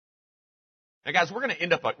Now, guys, we're going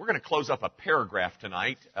to close up a paragraph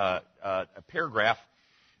tonight, a paragraph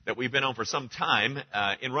that we've been on for some time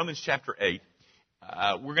in Romans chapter 8.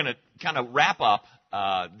 We're going to kind of wrap up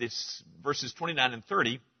this verses 29 and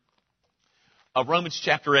 30 of Romans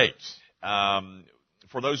chapter 8.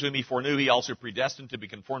 For those whom he foreknew, he also predestined to be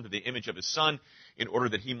conformed to the image of his Son, in order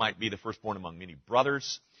that he might be the firstborn among many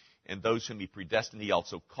brothers. And those whom he predestined, he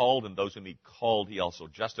also called. And those whom he called, he also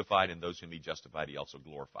justified. And those whom he justified, he also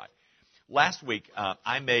glorified. Last week, I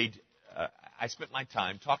spent my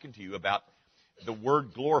time talking to you about the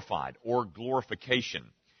word glorified or glorification.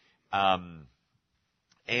 And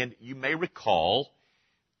you may recall,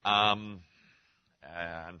 I'm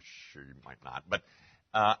sure you might not, but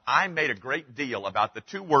I made a great deal about the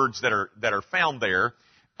two words that are found there.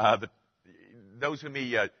 Those whom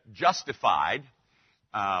he justified.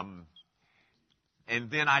 And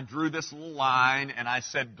then I drew this little line and I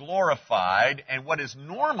said glorified. And what is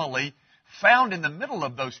normally found in the middle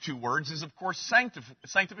of those two words is, of course,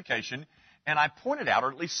 sanctification. And I pointed out,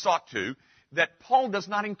 or at least sought to, that Paul does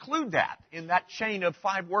not include that in that chain of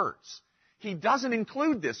 5 words. He doesn't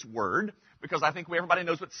include this word because I think everybody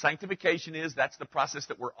knows what sanctification is. That's the process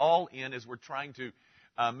that we're all in as we're trying to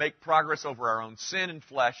make progress over our own sin and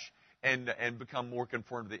flesh and become more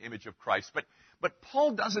conformed to the image of Christ. But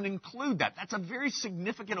Paul doesn't include that. That's a very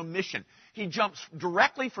significant omission. He jumps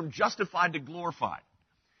directly from justified to glorified.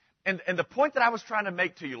 And the point that I was trying to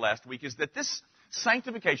make to you last week is that this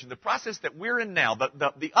sanctification, the process that we're in now,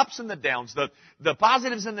 the ups and the downs, the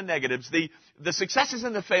positives and the negatives, the successes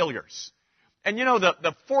and the failures, and you know,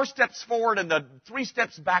 the 4 steps forward and the 3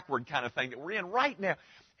 steps backward kind of thing that we're in right now,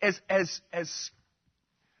 as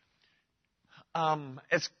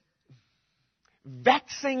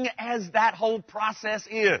vexing as that whole process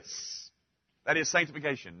is, that is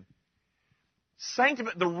sanctification.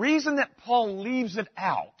 The reason that Paul leaves it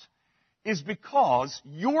out is because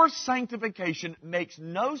your sanctification makes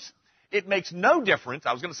no difference.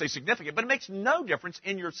 I was going to say significant, but it makes no difference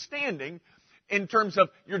in your standing in terms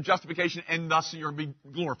of your justification, and thus you're being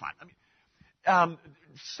glorified. I mean,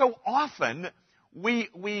 so often we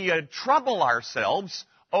trouble ourselves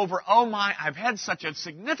over, oh my, I've had such a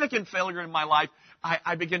significant failure in my life.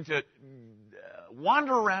 I begin to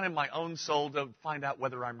wander around in my own soul to find out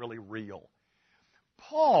whether I'm really real.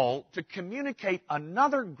 Paul, to communicate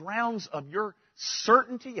another grounds of your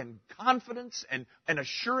certainty and confidence and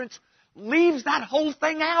assurance, leaves that whole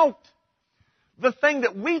thing out. The thing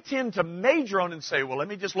that we tend to major on and say, well, let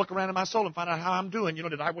me just look around in my soul and find out how I'm doing. You know,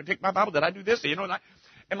 did I take my Bible? Did I do this? You know,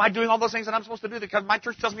 am I doing all those things that I'm supposed to do because my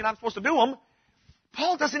church tells me that I'm supposed to do them?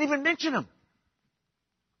 Paul doesn't even mention them.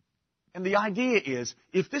 And the idea is,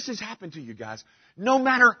 if this has happened to you guys, no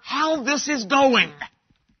matter how this is going,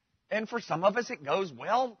 and for some of us it goes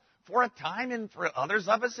well for a time, and for others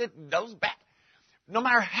of us it goes back. No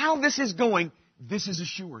matter how this is going, this is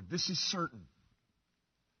assured. This is certain.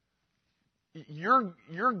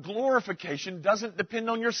 Your glorification doesn't depend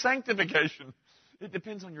on your sanctification. It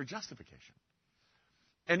depends on your justification.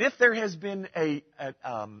 And if there has been a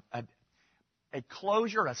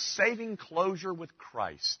closure, a saving closure with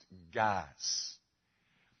Christ, guys,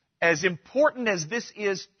 as important as this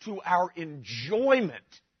is to our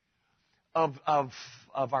enjoyment of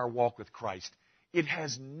our walk with Christ, it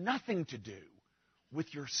has nothing to do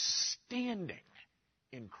with your standing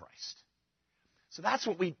in Christ. So that's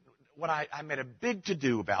what I made a big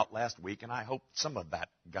to-do about last week, and I hope some of that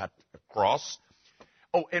got across.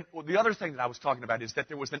 Oh, and the other thing that I was talking about is that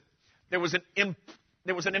there was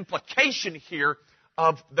an implication here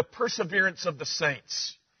of the perseverance of the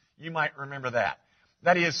saints. You might remember that.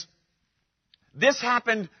 That is, this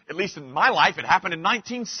happened, at least in my life, it happened in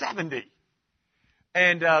 1970.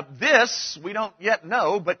 And this, we don't yet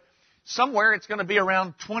know, but somewhere it's going to be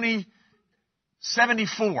around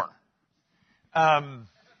 2074.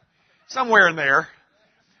 Somewhere in there.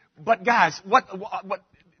 But guys, what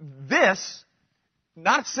this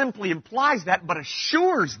not simply implies that, but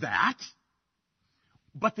assures that.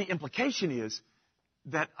 But the implication is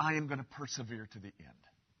that I am going to persevere to the end.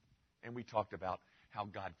 And we talked about how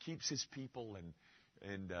God keeps His people,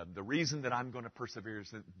 and the reason that I'm going to persevere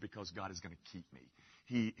is because God is going to keep me.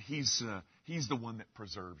 He's the one that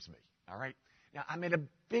preserves me. All right. Now I made a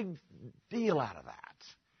big deal out of that.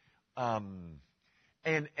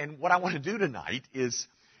 And what I want to do tonight is,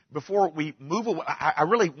 before we move away, I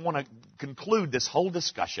really want to conclude this whole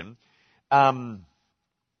discussion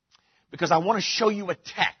because I want to show you a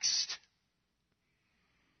text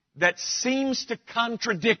that seems to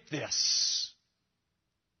contradict this.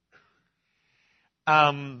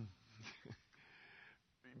 Some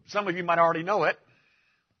of you might already know it.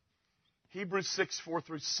 Hebrews 6, 4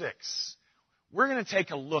 through 6. we're going to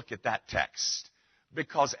take a look at that text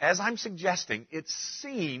because, as I'm suggesting, it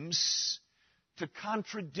seems to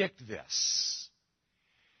contradict this.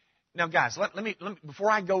 Now, guys, let me before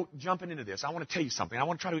I go jumping into this, I want to tell you something. I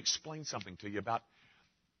want to try to explain something to you about.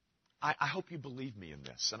 I hope you believe me in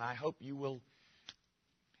this, and I hope you will.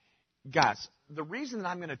 Guys, the reason that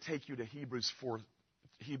I'm going to take you to Hebrews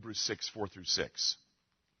 6, 4 through 6,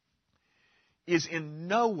 is in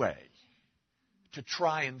no way to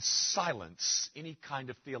try and silence any kind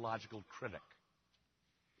of theological critic.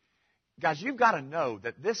 Guys, you've got to know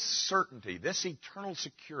that this certainty, this eternal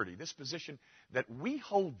security, this position that we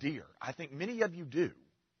hold dear, I think many of you do,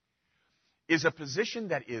 is a position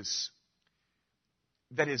that is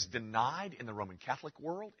denied in the Roman Catholic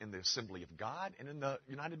world, in the Assembly of God, and in the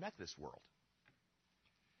United Methodist world.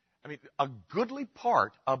 I mean, a goodly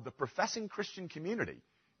part of the professing Christian community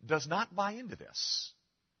does not buy into this.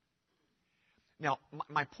 Now,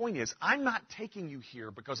 my point is, I'm not taking you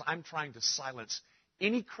here because I'm trying to silence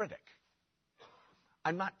any critic.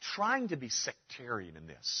 I'm not trying to be sectarian in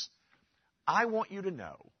this. I want you to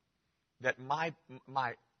know that my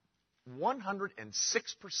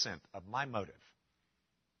 106% of my motive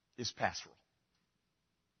is pastoral.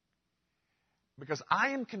 Because I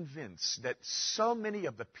am convinced that so many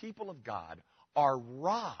of the people of God are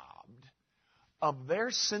robbed of their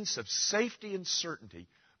sense of safety and certainty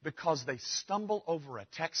because they stumble over a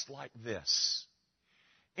text like this.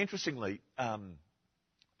 Interestingly, I'm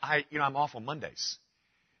off on Mondays,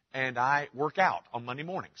 and I work out on Monday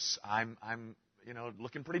mornings. I'm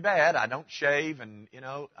looking pretty bad. I don't shave, and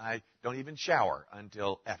I don't even shower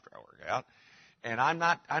until after I work out. And I'm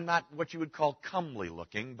not what you would call comely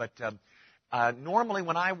looking, but normally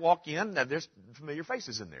when I walk in, there's familiar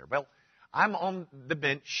faces in there. Well, I'm on the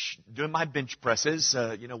bench doing my bench presses,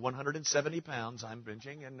 170 pounds I'm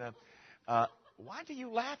benching. And why do you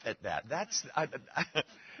laugh at that? That's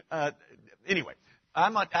anyway.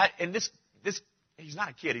 And this he's not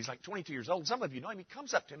a kid. He's like 22 years old. Some of you know him. He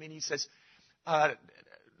comes up to me and he says, "Dr.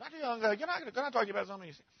 Young, can I talk to you about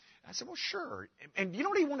something?" I said, "Well, sure." And you know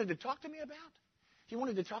what he wanted to talk to me about? He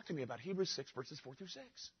wanted to talk to me about Hebrews 6 verses 4 through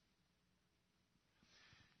 6.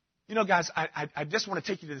 Guys, I just want to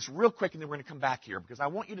take you to this real quick, and then we're going to come back here because I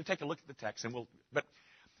want you to take a look at the text. But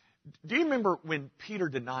do you remember when Peter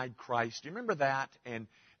denied Christ? Do you remember that? And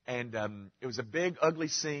it was a big, ugly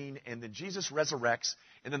scene, and then Jesus resurrects.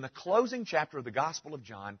 And then the closing chapter of the Gospel of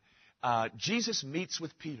John, Jesus meets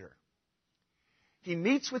with Peter. He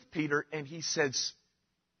meets with Peter, and he says,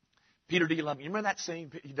 "Peter, do you love me?" You remember that scene?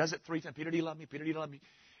 He does it 3 times. "Peter, do you love me? Peter, do you love me?"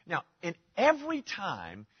 Now, and every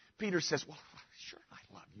time Peter says, "Well, sure, I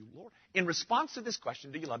love you, Lord." In response to this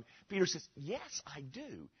question, "Do you love me?" Peter says, "Yes, I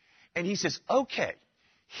do." And he says, "Okay,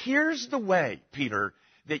 here's the way, Peter,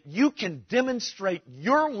 that you can demonstrate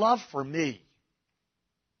your love for me.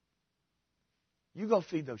 You go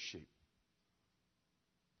feed those sheep.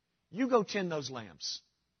 You go tend those lambs.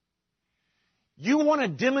 You want to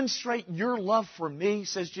demonstrate your love for me,"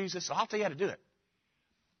 says Jesus, "I'll tell you how to do it.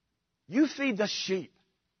 You feed the sheep."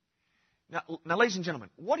 Now, ladies and gentlemen,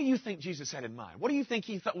 what do you think Jesus had in mind? What do you think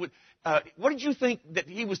he thought? What did you think that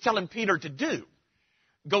he was telling Peter to do?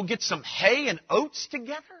 Go get some hay and oats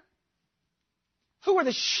together? Who are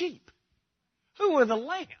the sheep? Who are the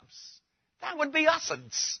lambs? That would be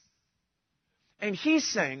us'uns. And he's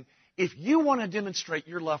saying, if you want to demonstrate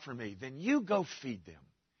your love for me, then you go feed them.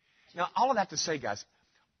 Now, all of that to say, guys,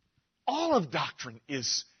 all of doctrine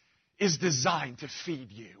is designed to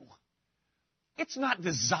feed you. It's not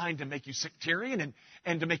designed to make you sectarian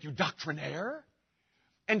and to make you doctrinaire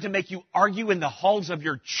and to make you argue in the halls of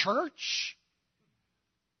your church.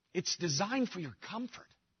 It's designed for your comfort.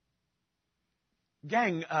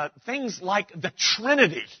 Gang, things like the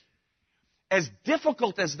Trinity, as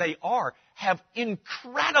difficult as they are, have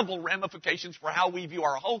incredible ramifications for how we view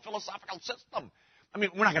our whole philosophical system. I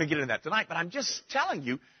mean, we're not going to get into that tonight, but I'm just telling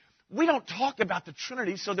you, we don't talk about the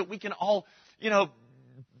Trinity so that we can all,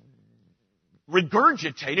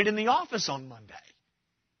 regurgitate it in the office on Monday.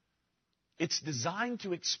 It's designed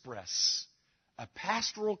to express a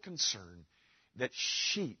pastoral concern that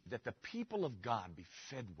the people of God be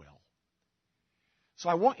fed well. So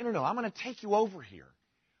I want you to know, I'm going to take you over here.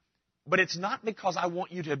 But it's not because I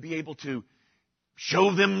want you to be able to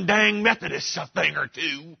show them dang Methodists a thing or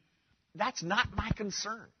two. That's not my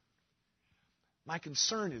concern. My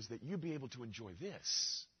concern is that you be able to enjoy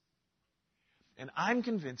this. And I'm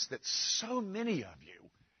convinced that so many of you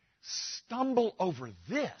stumble over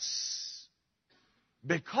this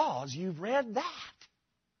because you've read that.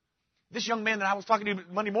 This young man that I was talking to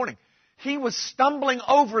Monday morning, he was stumbling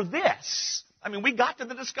over this I mean, we got to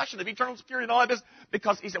the discussion of eternal security and all that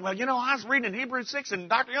because he said, well, I was reading in Hebrews 6 and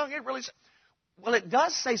Dr. Young, it really said, well, it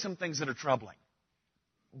does say some things that are troubling.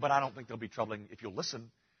 But I don't think they'll be troubling if you'll listen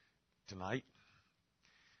tonight.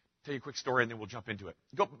 Tell you a quick story and then we'll jump into it.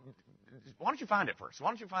 Why don't you find it first? Why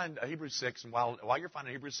don't you find Hebrews 6? And while you're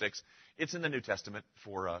finding Hebrews 6, it's in the New Testament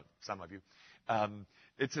for some of you.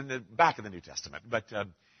 It's in the back of the New Testament. But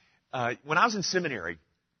when I was in seminary,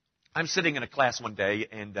 I'm sitting in a class one day,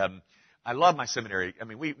 and I love my seminary. I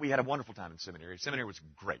mean, we had a wonderful time in seminary. Seminary was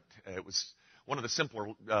great. It was one of the simpler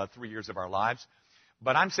 3 years of our lives.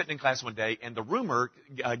 But I'm sitting in class one day, and the rumor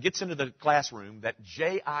gets into the classroom that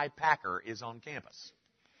J.I. Packer is on campus.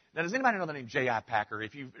 Now, does anybody know the name J.I. Packer?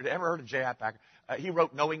 If you've ever heard of J.I. Packer, he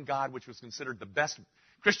wrote Knowing God, which was considered the best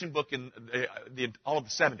Christian book in all of the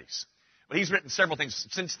 70s. But he's written several things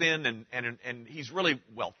since then, and he's really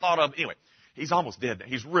well thought of. Anyway, he's almost dead.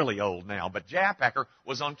 He's really old now. But J.I. Packer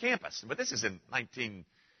was on campus. But this is in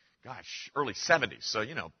early 70s. So,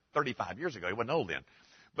 35 years ago. He wasn't old then.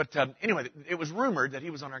 But anyway, it was rumored that he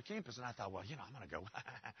was on our campus, and I thought, well, I'm going to go.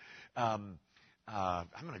 I'm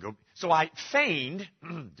going to go. So I feigned,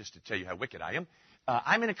 just to tell you how wicked I am,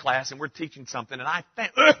 I'm in a class, and we're teaching something, and I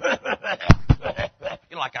feigned,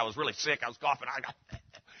 like I was really sick. I was coughing.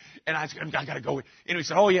 And I said, I got to go. And he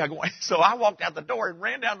said, oh, yeah, go. So I walked out the door and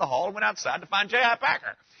ran down the hall and went outside to find J.I.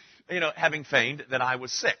 Packer, having feigned that I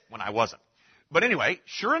was sick when I wasn't. But anyway,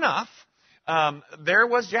 sure enough, there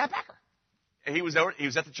was J.I. Packer. He was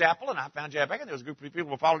at the chapel, and I found J.I. Packer. There was a group of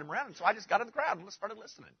people who followed him around, and so I just got in the crowd and started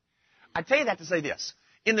listening. I tell you that to say this.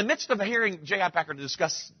 In the midst of hearing J.I. Packer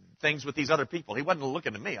discuss things with these other people, he wasn't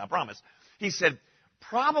looking at me, I promise. He said,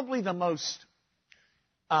 probably the most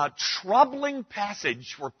troubling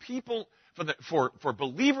passage for people, for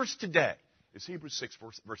believers today is Hebrews 6,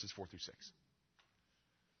 verses 4 through 6.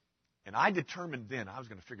 And I determined then I was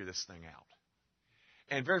going to figure this thing out.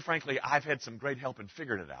 And very frankly, I've had some great help in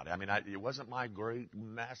figuring it out. I mean, it wasn't my great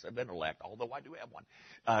massive intellect, although I do have one.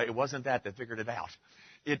 It wasn't that figured it out.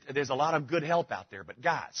 There's a lot of good help out there. But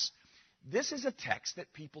guys, this is a text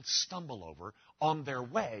that people stumble over on their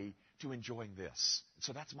way to enjoying this.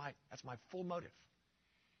 So that's my full motive,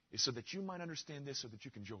 is so that you might understand this, so that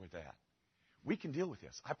you can enjoy that. We can deal with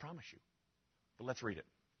this, I promise you. But let's read it.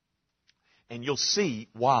 And you'll see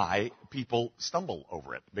why people stumble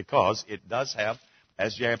over it, because it does have,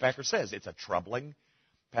 as J.I. Packer says, it's a troubling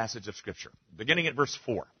passage of Scripture. Beginning at verse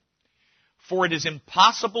 4. For it is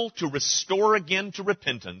impossible to restore again to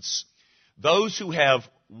repentance those who have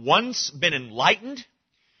once been enlightened,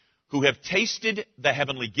 who have tasted the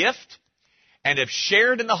heavenly gift, and have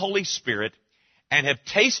shared in the Holy Spirit, and have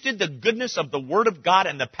tasted the goodness of the Word of God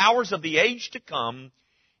and the powers of the age to come,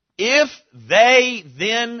 if they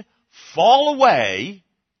then fall away,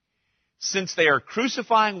 since they are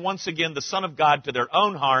crucifying once again the Son of God to their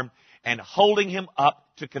own harm and holding Him up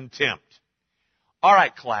to contempt. All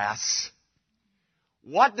right, class.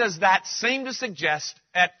 What does that seem to suggest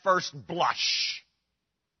at first blush?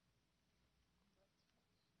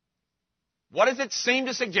 What does it seem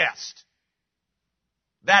to suggest?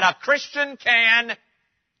 That a Christian can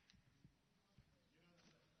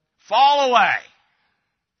fall away.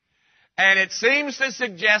 And it seems to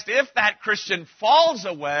suggest if that Christian falls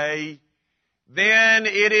away, then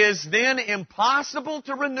it is then impossible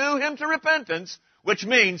to renew him to repentance, which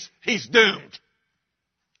means he's doomed.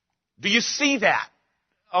 Do you see that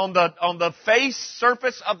on the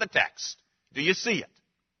surface of the text? Do you see it?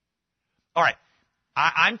 All right.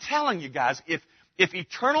 I'm telling you guys, if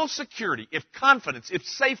eternal security, if confidence, if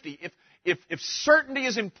safety, if certainty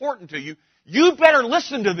is important to you, you better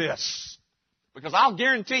listen to this. Because I'll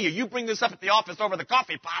guarantee you bring this up at the office over the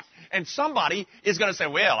coffee pot, and somebody is going to say,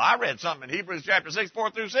 well, I read something in Hebrews chapter 6,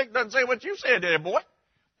 4 through 6. Doesn't say what you said there, boy.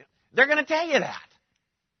 They're going to tell you that.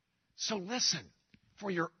 So listen, for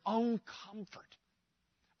your own comfort.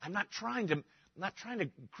 I'm not trying to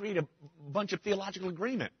create a bunch of theological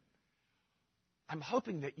agreement. I'm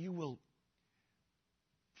hoping that you will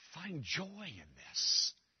find joy in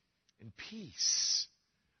this, and peace,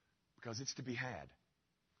 because it's to be had.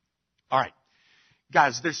 All right.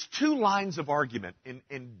 Guys, there's two lines of argument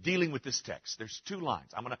in dealing with this text. There's two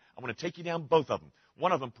lines. I'm going to take you down both of them.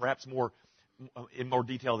 One of them perhaps in more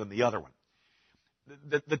detail than the other one.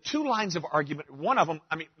 The two lines of argument, one of them,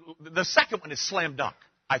 the second one is slam dunk,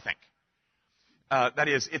 I think. That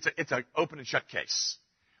is, it's an open and shut case.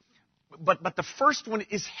 But the first one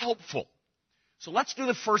is helpful. So let's do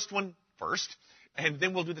the first one first, and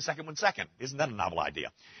then we'll do the second one second. Isn't that a novel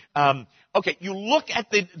idea? Okay, you look at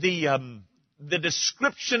the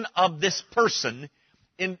description of this person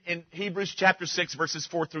in Hebrews chapter 6, verses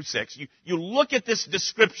 4 through 6. You look at this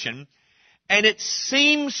description, and it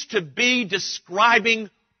seems to be describing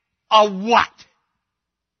a what?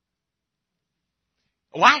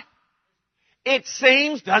 What? It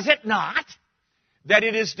seems, does it not, that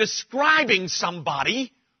it is describing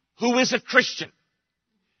somebody who is a Christian.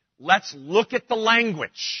 Let's look at the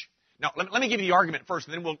language. Now, let me give you the argument first,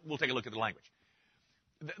 and then we'll take a look at the language.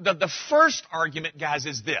 The first argument, guys,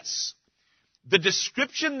 is this. The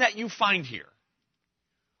description that you find here,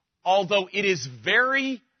 although it is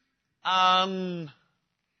very,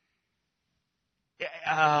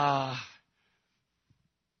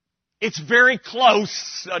 it's very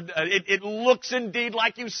close. It looks indeed,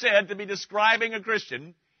 like you said, to be describing a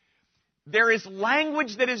Christian. There is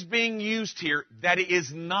language that is being used here that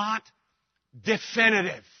is not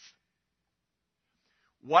definitive.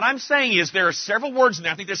 What I'm saying is there are several words in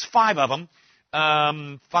there. I think there's 5 of them.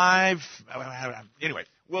 Anyway,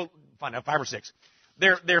 we'll find out 5 or 6.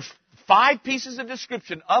 There are 5 pieces of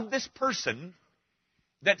description of this person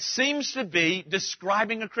that seems to be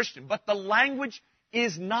describing a Christian. But the language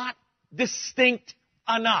is not distinct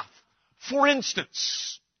enough. For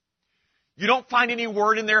instance, you don't find any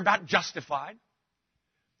word in there about justified.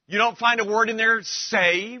 You don't find a word in there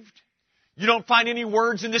saved. You don't find any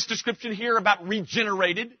words in this description here about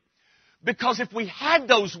regenerated. Because if we had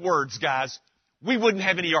those words, guys, we wouldn't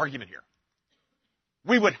have any argument here.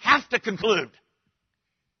 We would have to conclude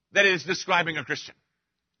that it is describing a Christian.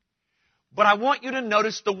 But I want you to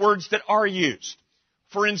notice the words that are used.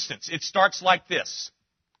 For instance, it starts like this.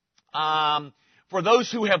 For those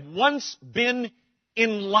who have once been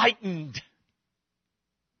enlightened.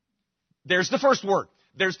 There's the first word.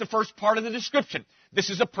 There's the first part of the description. This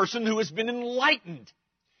is a person who has been enlightened.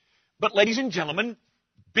 But ladies and gentlemen,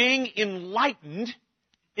 being enlightened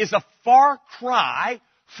is a far cry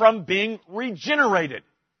from being regenerated.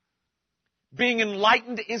 Being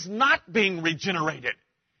enlightened is not being regenerated.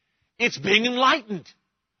 It's being enlightened.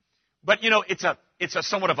 But, you know, it's a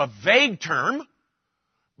somewhat of a vague term.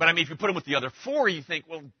 But, I mean, if you put them with the other 4, you think,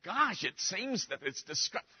 well, gosh, it seems that it's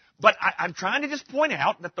described. But I'm trying to just point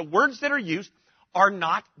out that the words that are used are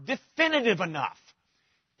not definitive enough.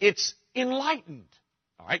 It's enlightened.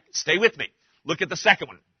 All right, stay with me. Look at the second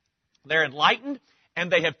one. They're enlightened,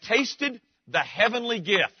 and they have tasted the heavenly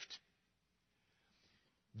gift.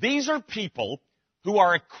 These are people who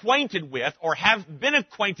are acquainted with, or have been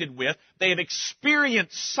acquainted with, they have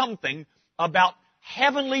experienced something about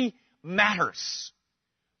heavenly matters.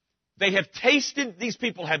 They have tasted, these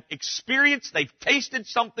people have experienced, they've tasted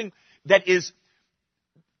something that is,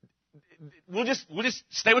 we'll just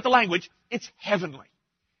stay with the language, it's heavenly.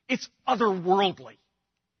 It's otherworldly.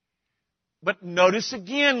 But notice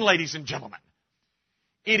again, ladies and gentlemen,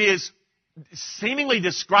 it is seemingly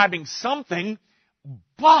describing something,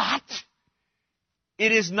 but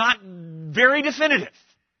it is not very definitive.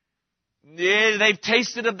 They've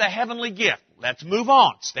tasted of the heavenly gift. Let's move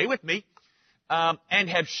on. Stay with me. And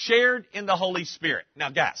have shared in the Holy Spirit. Now,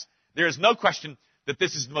 guys, there is no question that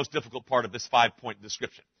this is the most difficult part of this 5-point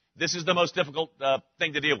description. This is the most difficult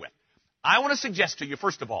thing to deal with. I want to suggest to you,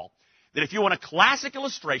 first of all, that if you want a classic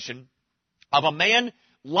illustration of a man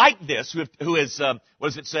like this, who has, what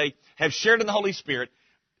does it say, have shared in the Holy Spirit,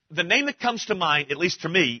 the name that comes to mind, at least to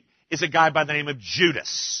me, is a guy by the name of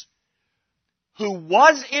Judas, who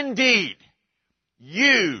was indeed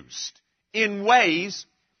used in ways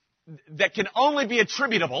that can only be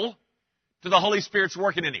attributable to the Holy Spirit's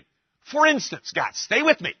working in him. For instance, guys, stay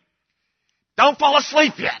with me. Don't fall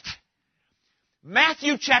asleep yet.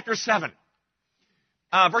 Matthew chapter 7,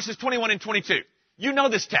 verses 21 and 22. You know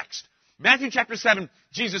this text. Matthew chapter 7,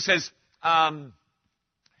 Jesus says, and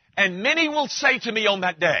many will say to me on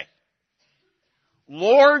that day,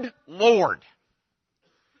 Lord, Lord.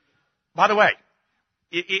 By the way,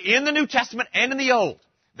 in the New Testament and in the Old,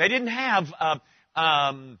 they didn't have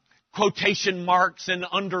quotation marks and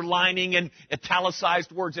underlining and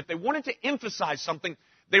italicized words. If they wanted to emphasize something,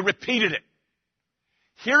 they repeated it.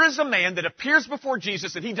 Here is a man that appears before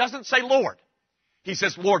Jesus and he doesn't say Lord. He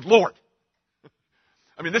says, Lord, Lord.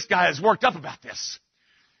 I mean, this guy is worked up about this.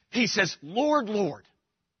 He says, Lord, Lord.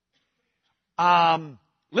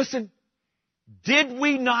 Listen, did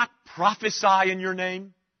we not prophesy in your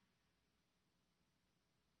name?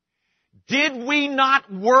 Did we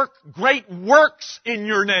not work great works in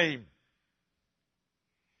your name?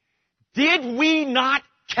 Did we not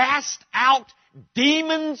cast out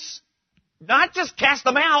demons? Not just cast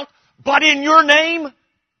them out, but in your name?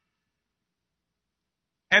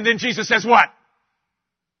 And then Jesus says what?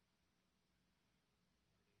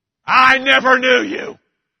 I never knew you.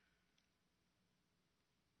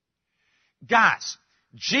 Guys,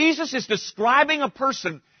 Jesus is describing a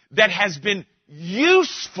person that has been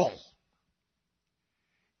useful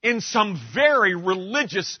in some very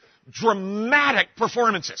religious, dramatic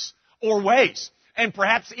performances or ways, and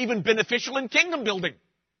perhaps even beneficial in kingdom building.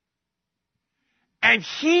 And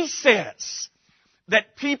he says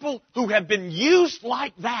that people who have been used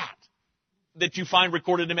like that you find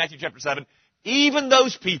recorded in Matthew chapter 7, even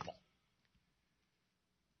those people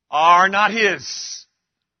are not his.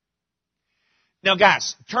 Now,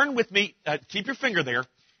 guys, turn with me, keep your finger there,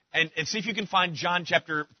 and see if you can find John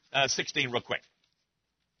chapter 16 real quick.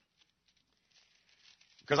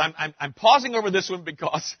 Because I'm pausing over this one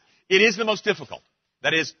because it is the most difficult.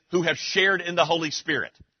 That is, who have shared in the Holy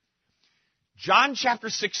Spirit. John chapter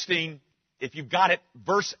 16, if you've got it,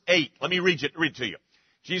 verse 8. Let me read it to you.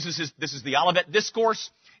 This is the Olivet Discourse,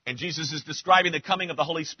 and Jesus is describing the coming of the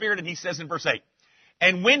Holy Spirit, and he says in verse 8,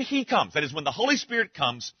 and when he comes, that is, when the Holy Spirit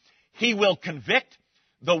comes, he will convict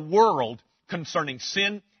the world concerning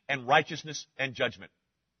sin and righteousness and judgment.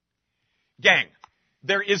 Gang,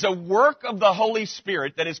 there is a work of the Holy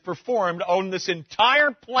Spirit that is performed on this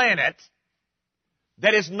entire planet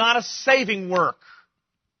that is not a saving work.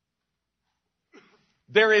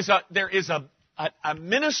 There is a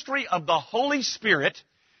ministry of the Holy Spirit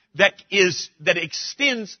that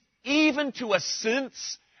extends even to a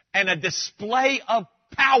sense and a display of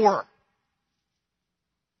power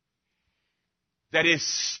that is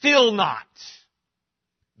still not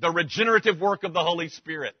the regenerative work of the Holy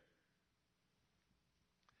Spirit.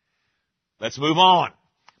 Let's move on.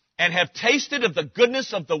 And have tasted of the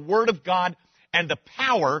goodness of the Word of God and the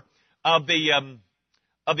power of the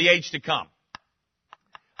age to come.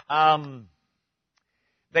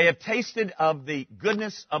 They have tasted of the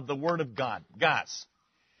goodness of the Word of God. Guys,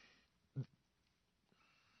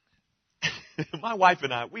 my wife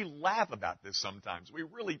and I, we laugh about this sometimes. We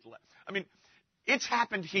really laugh. I mean, it's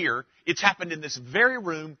happened here. It's happened in this very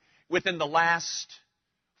room within the last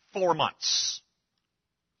 4 months.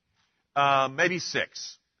 Maybe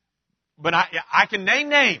 6. But I can name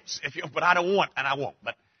names, but I don't want, and I won't.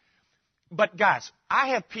 But guys, I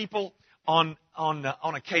have people on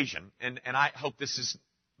occasion, and I hope this is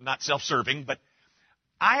not self-serving, but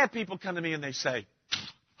I have people come to me and they say,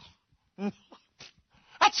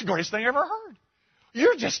 that's the greatest thing I ever heard.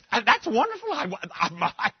 That's wonderful.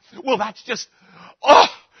 Well, that's just,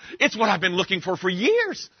 it's what I've been looking for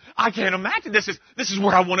years. I can't imagine. This is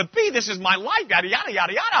where I want to be. This is my life. Yada, yada,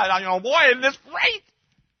 yada, yada. Boy, isn't this great?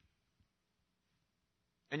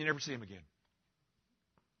 And you never see them again.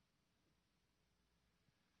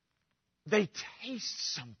 They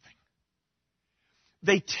taste something.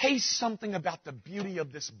 They taste something about the beauty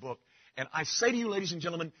of this book. And I say to you, ladies and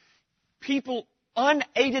gentlemen, people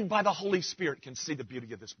unaided by the Holy Spirit can see the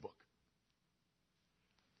beauty of this book.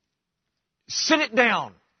 Sit it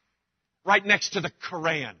down right next to the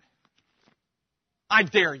Quran. I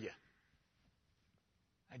dare you.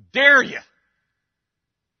 I dare you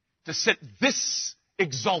to sit this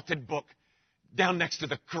exalted book down next to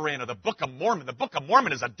the Quran or the Book of Mormon. The Book of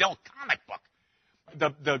Mormon is a Delconic book.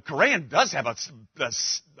 The Quran does have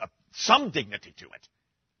some dignity to it.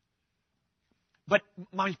 But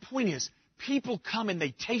my point is, people come and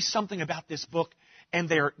they taste something about this book, and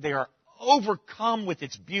they are overcome with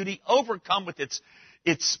its beauty, overcome with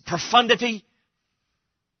its profundity.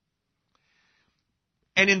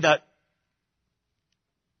 And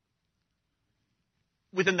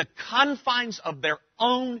within the confines of their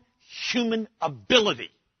own human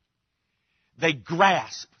ability, they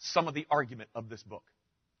grasp some of the argument of this book.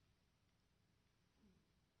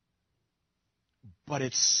 But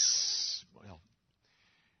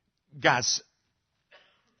guys,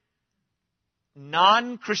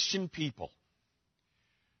 non-Christian people,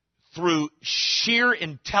 through sheer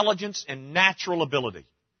intelligence and natural ability,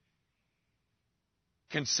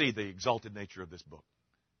 can see the exalted nature of this book.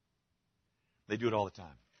 They do it all the time.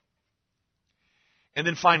 And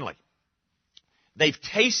then finally, they've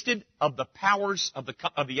tasted of the powers of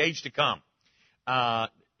the age to come. Of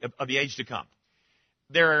the age to come.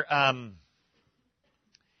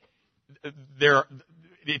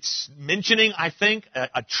 It's mentioning, I think,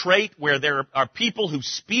 a trait where there are people who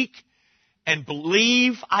speak and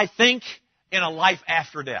believe, I think, in a life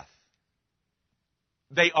after death.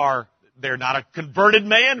 They're not a converted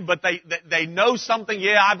man, but they know something.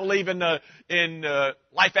 Yeah, I believe in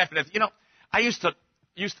life after death. I used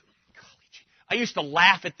to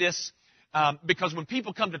laugh at this because when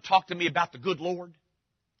people come to talk to me about the good Lord,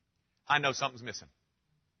 I know something's missing.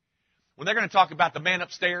 When they're going to talk about the man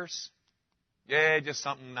upstairs, yeah, just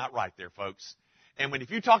something not right there, folks. And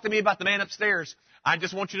if you talk to me about the man upstairs, I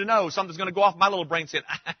just want you to know something's going to go off my little brain saying,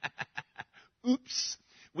 oops,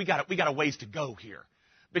 we got a ways to go here.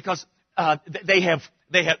 Because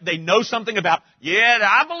They know something about, yeah,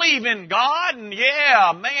 I believe in God, and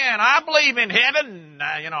yeah, man, I believe in heaven,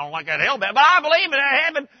 like that hell, but I believe in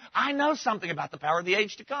heaven. I know something about the power of the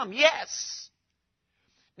age to come. Yes.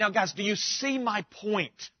 Now, guys, do you see my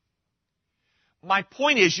point? My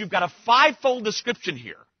point is you've got a fivefold description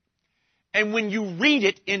here. And when you read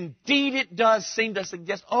it, indeed it does seem to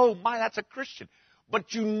suggest, oh my, that's a Christian.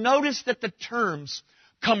 But you notice that the terms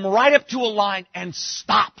come right up to a line and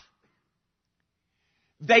stop.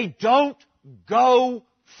 They don't go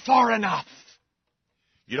far enough.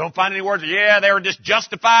 You don't find any words, yeah, they were just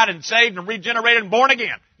justified and saved and regenerated and born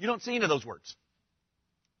again. You don't see any of those words.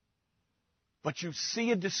 But you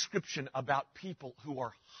see a description about people who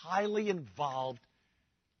are highly involved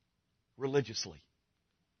religiously.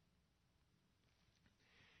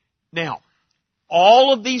 Now,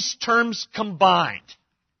 all of these terms combined,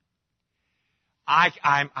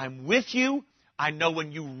 I'm with you. I know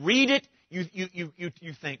when you read it,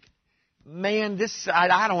 you think, man,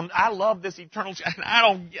 I love this eternal.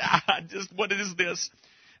 What is this?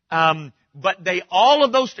 But all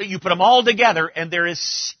of those, you put them all together, and there is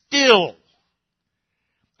still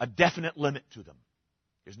a definite limit to them.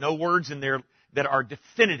 There's no words in there that are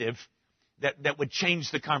definitive that would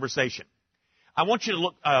change the conversation. I want you to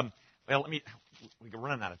look. We're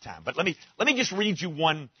running out of time, but let me just read you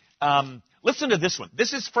one. Listen to this one.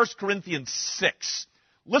 This is 1 Corinthians 6.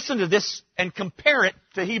 Listen to this and compare it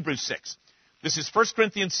to Hebrews 6. This is 1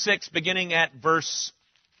 Corinthians 6, beginning at verse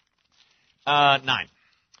 9.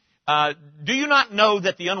 Do you not know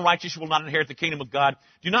that the unrighteous will not inherit the kingdom of God?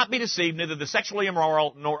 Do not be deceived, neither the sexually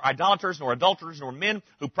immoral, nor idolaters, nor adulterers, nor men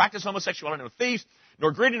who practice homosexuality, nor thieves,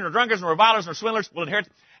 nor greedy, nor drunkards, nor revilers, nor swindlers will inherit.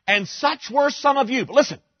 And such were some of you. But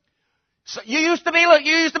listen, so you used to be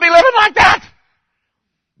living like that.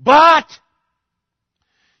 But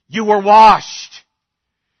you were washed.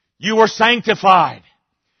 You were sanctified.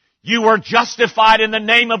 You were justified in the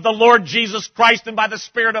name of the Lord Jesus Christ and by the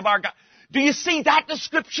Spirit of our God. Do you see that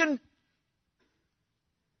description?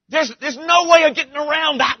 There's no way of getting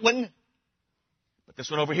around that one. But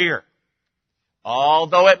this one over here,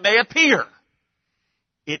 although it may appear,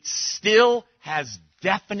 it still has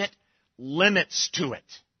definite limits to it.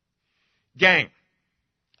 Gang,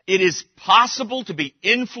 it is possible to be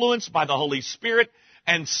influenced by the Holy Spirit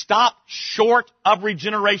and stop short of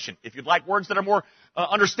regeneration. If you'd like words that are more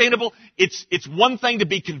understandable, it's one thing to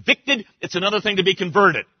be convicted, it's another thing to be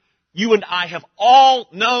converted. You and I have all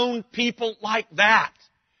known people like that.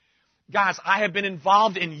 Guys, I have been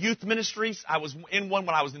involved in youth ministries. I was in one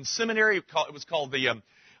when I was in seminary. It was called it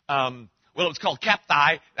was called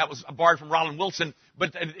Capthi. That was borrowed from Rollin Wilson.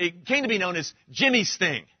 But it came to be known as Jimmy's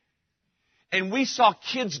Thing. And we saw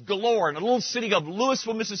kids galore in a little city of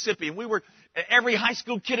Louisville, Mississippi. And every high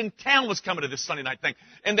school kid in town was coming to this Sunday night thing.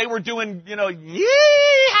 And they were doing,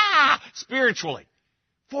 yeehaw, spiritually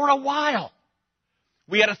for a while.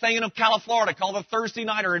 We had a thing in Ocala, Florida called the Thursday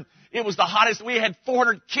Nighter, and it was the hottest. We had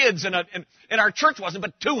 400 kids in our church wasn't,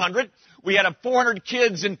 but 200. We had 400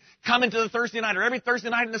 kids and come into the Thursday Nighter every Thursday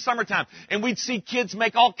night in the summertime. And we'd see kids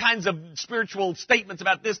make all kinds of spiritual statements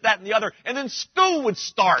about this, that, and the other. And then school would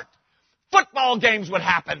start. Football games would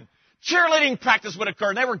happen. Cheerleading practice would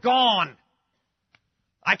occur. They were gone.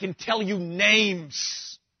 I can tell you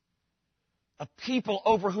names of people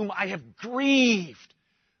over whom I have grieved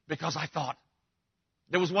because I thought,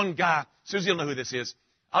 there was one guy, Susie will know who this is.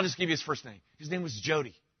 I'll just give you his first name. His name was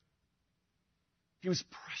Jody. He was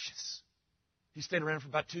precious. He stayed around for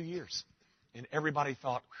about 2 years. And everybody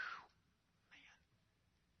thought, man,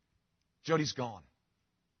 Jody's gone.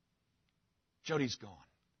 Jody's gone.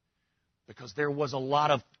 Because there was a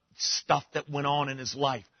lot of stuff that went on in his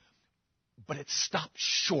life. But it stopped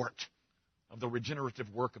short of the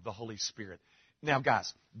regenerative work of the Holy Spirit. Now,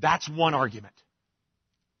 guys, that's one argument.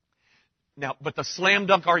 Now, but the slam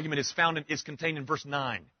dunk argument is contained in verse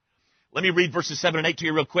 9. Let me read verses 7 and 8 to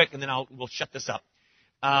you real quick, and then we'll shut this up.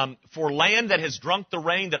 For land that has drunk the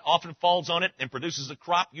rain that often falls on it and produces a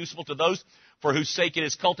crop useful to those for whose sake it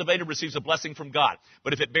is cultivated receives a blessing from God.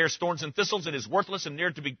 But if it bears thorns and thistles, it is worthless and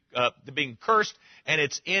near to being cursed, and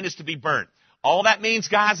its end is to be burned. All that means,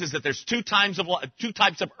 guys, is that there's two types of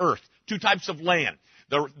earth, two types of land.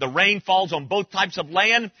 The rain falls on both types of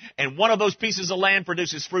land, and one of those pieces of land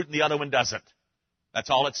produces fruit and the other one doesn't. That's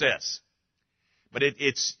all it says. But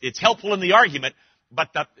it's helpful in the argument, but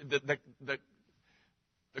the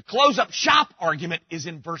close-up shop argument is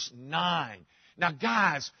in verse 9. Now,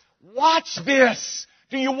 guys, watch this.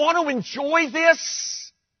 Do you want to enjoy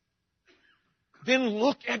this? Then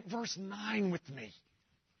look at verse 9 with me.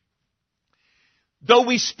 Though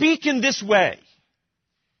we speak in this way,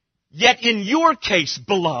 yet in your case,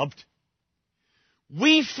 beloved,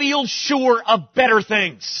 we feel sure of better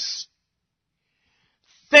things.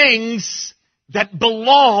 Things that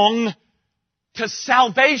belong to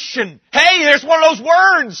salvation. Hey, there's one of those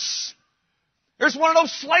words. There's one of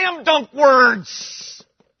those slam dunk words.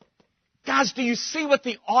 Guys, do you see what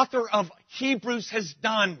the author of Hebrews has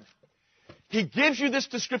done? He gives you this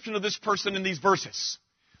description of this person in these verses.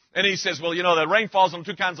 And he says, well, the rain falls on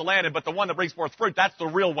two kinds of land, but the one that brings forth fruit, that's the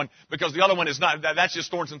real one, because the other one is not. That's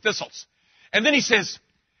just thorns and thistles. And then he says,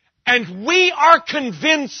 and we are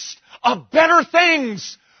convinced of better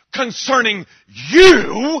things concerning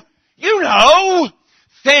you.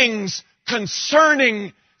 Things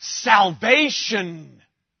concerning salvation.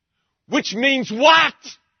 Which means what?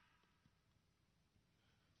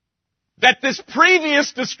 That this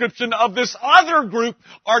previous description of this other group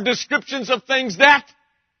are descriptions of things that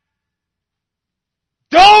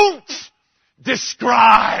don't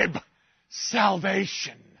describe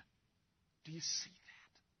salvation. Do you see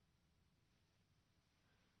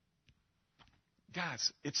that?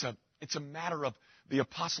 Guys, it's a matter of the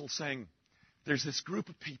apostle saying, there's this group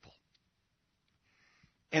of people,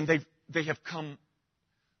 and they have come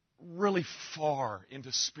really far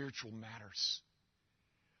into spiritual matters.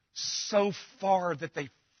 So far that they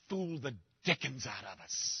fool the dickens out of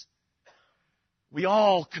us. We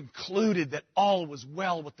all concluded that all was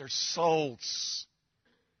well with their souls.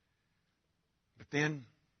 But then,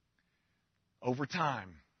 over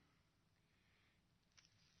time,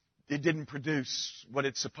 it didn't produce what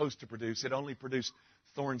it's supposed to produce. It only produced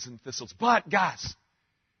thorns and thistles. But, guys,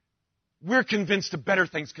 we're convinced of better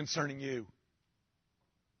things concerning you.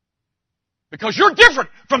 Because you're different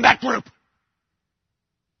from that group.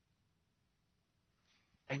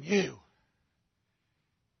 And you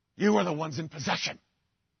are the ones in possession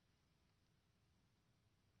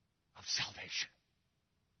of salvation.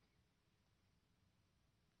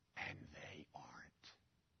 And they aren't.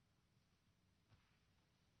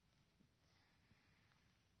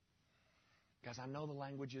 Guys, I know the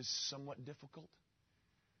language is somewhat difficult,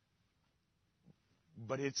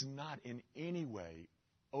 but it's not in any way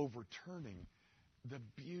overturning the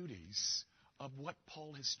beauties of what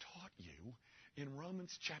Paul has taught you in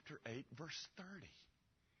Romans chapter 8, verse 30.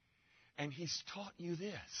 And he's taught you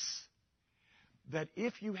this, that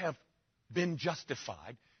if you have been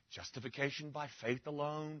justified, justification by faith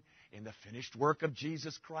alone, in the finished work of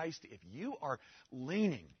Jesus Christ, if you are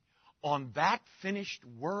leaning on that finished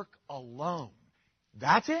work alone,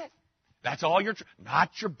 that's it. That's all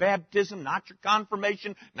not your baptism, not your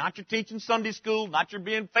confirmation, not your teaching Sunday school, not your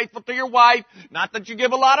being faithful to your wife, not that you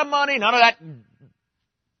give a lot of money, none of that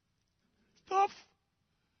stuff.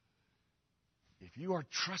 If you are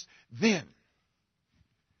then,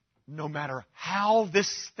 no matter how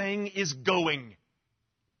this thing is going,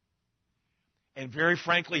 and very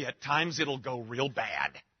frankly, at times it'll go real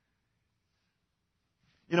bad.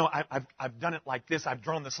 I've done it like this. I've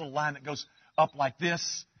drawn this little line that goes up like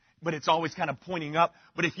this, but it's always kind of pointing up.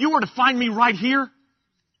 But if you were to find me right here,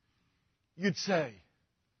 you'd say,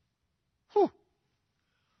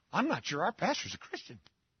 I'm not sure our pastor's a Christian.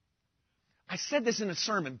 I said this in a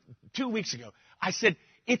sermon 2 weeks ago. I said,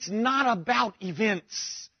 it's not about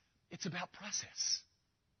events. It's about process.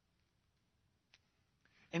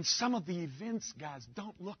 And some of the events, guys,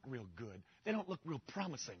 don't look real good. They don't look real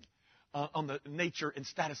promising on the nature and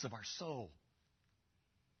status of our soul.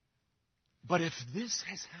 But if this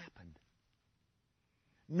has happened,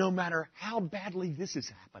 no matter how badly this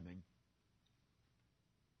is happening,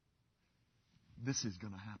 this is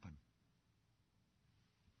going to happen.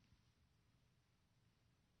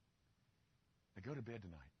 Now go to bed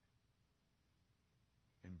tonight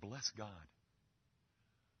and bless God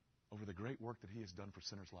over the great work that He has done for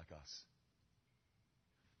sinners like us.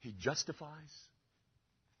 He justifies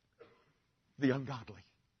the ungodly.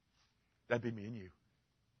 That'd be me and you.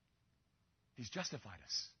 He's justified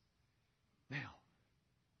us. Now,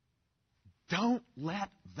 don't let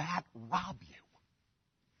that rob you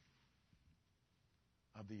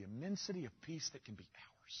of the immensity of peace that can be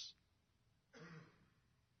ours.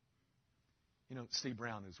 Steve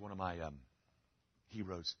Brown is one of my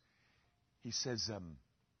heroes. He says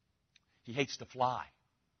he hates to fly.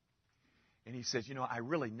 And he says, I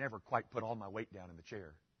really never quite put all my weight down in the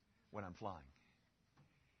chair when I'm flying.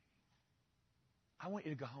 I want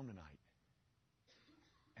you to go home tonight,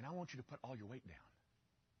 and I want you to put all your weight down.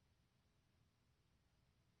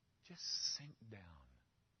 Just sink down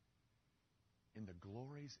in the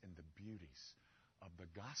glories and the beauties of the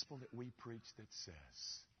gospel that we preach that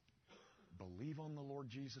says, believe on the Lord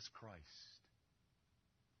Jesus Christ,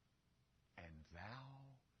 and thou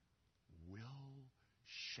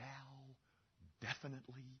shall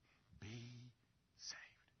definitely be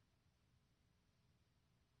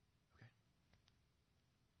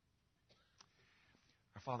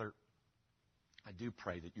Father, I do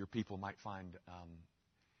pray that your people might find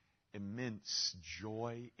immense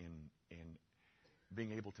joy in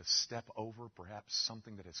being able to step over perhaps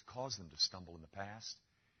something that has caused them to stumble in the past.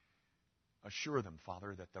 Assure them,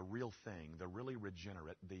 Father, that the real thing, the really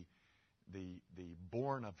regenerate, the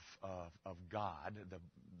born of God, the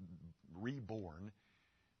reborn,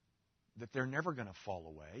 that they're never going to fall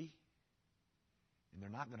away. And they're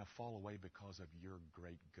not going to fall away because of your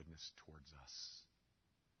great goodness towards us.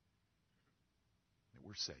 That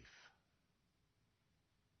we're safe.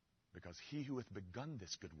 Because he who hath begun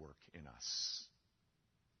this good work in us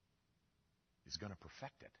is going to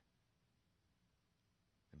perfect it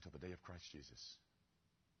until the day of Christ Jesus.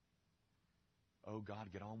 Oh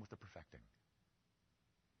God, get on with the perfecting.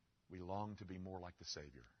 We long to be more like the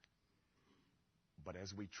Savior. But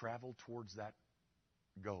as we travel towards that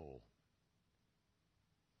goal,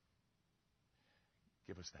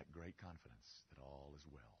 give us that great confidence that all is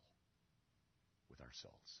well with our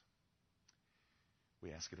souls.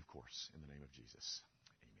 We ask it, of course, in the name of Jesus.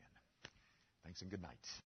 Amen. Thanks and good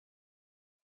night.